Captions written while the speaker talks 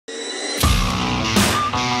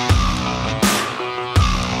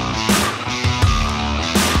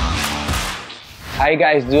you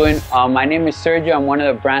guys doing? My name is Sergio. I'm one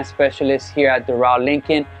of the brand specialists here at Doral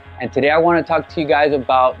Lincoln, and today I want to talk to you guys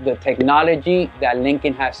about the technology that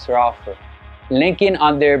Lincoln has to offer. Lincoln,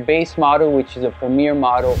 on their base model, which is a premier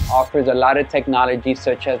model, offers a lot of technology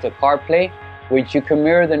such as the CarPlay, which you can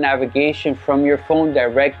mirror the navigation from your phone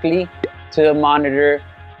directly to the monitor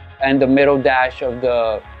and the middle dash of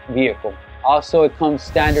the vehicle. Also, it comes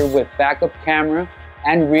standard with backup camera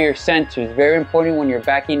and rear sensors. Very important when you're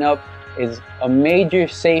backing up, is a major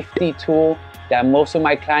safety tool that most of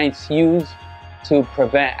my clients use to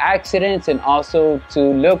prevent accidents and also to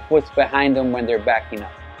look what's behind them when they're backing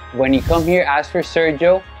up. When you come here, ask for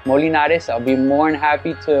Sergio Molinares. I'll be more than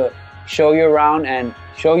happy to show you around and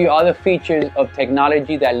show you all the features of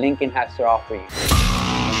technology that Lincoln has to offer you.